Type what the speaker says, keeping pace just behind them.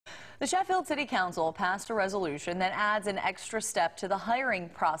The Sheffield City Council passed a resolution that adds an extra step to the hiring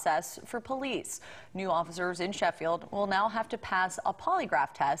process for police. New officers in Sheffield will now have to pass a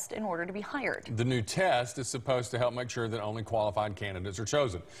polygraph test in order to be hired. The new test is supposed to help make sure that only qualified candidates are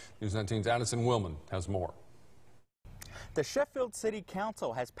chosen. News 19's Addison Willman has more. The Sheffield City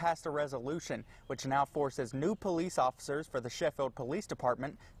Council has passed a resolution which now forces new police officers for the Sheffield Police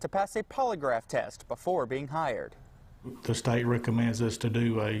Department to pass a polygraph test before being hired. The state recommends us to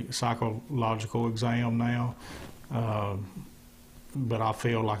do a psychological exam now, but I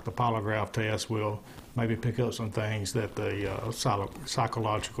feel like the polygraph test will maybe pick up some things that the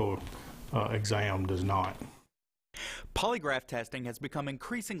psychological exam does not. Polygraph testing has become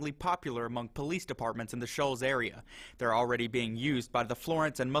increasingly popular among police departments in the Shoals area. They're already being used by the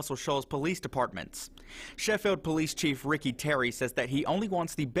Florence and Muscle Shoals police departments. Sheffield Police Chief Ricky Terry says that he only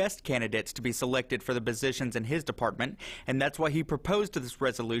wants the best candidates to be selected for the positions in his department, and that's why he proposed this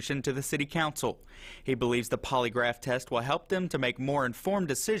resolution to the City Council. He believes the polygraph test will help them to make more informed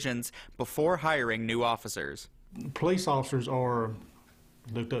decisions before hiring new officers. Police officers are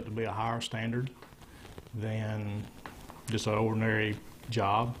looked up to be a higher standard than just an ordinary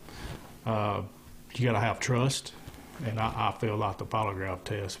job. You got to have trust, and I feel like the polygraph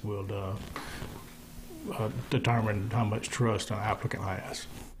test will determine how much trust an applicant has.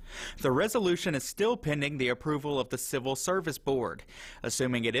 The resolution is still pending the approval of the Civil Service Board.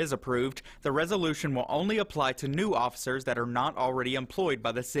 Assuming it is approved, the resolution will only apply to new officers that are not already employed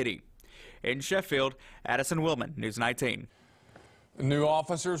by the city. In Sheffield, Addison Willman, News 19. New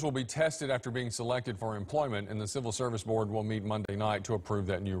officers will be tested after being selected for employment, and the Civil Service Board will meet Monday night to approve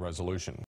that new resolution.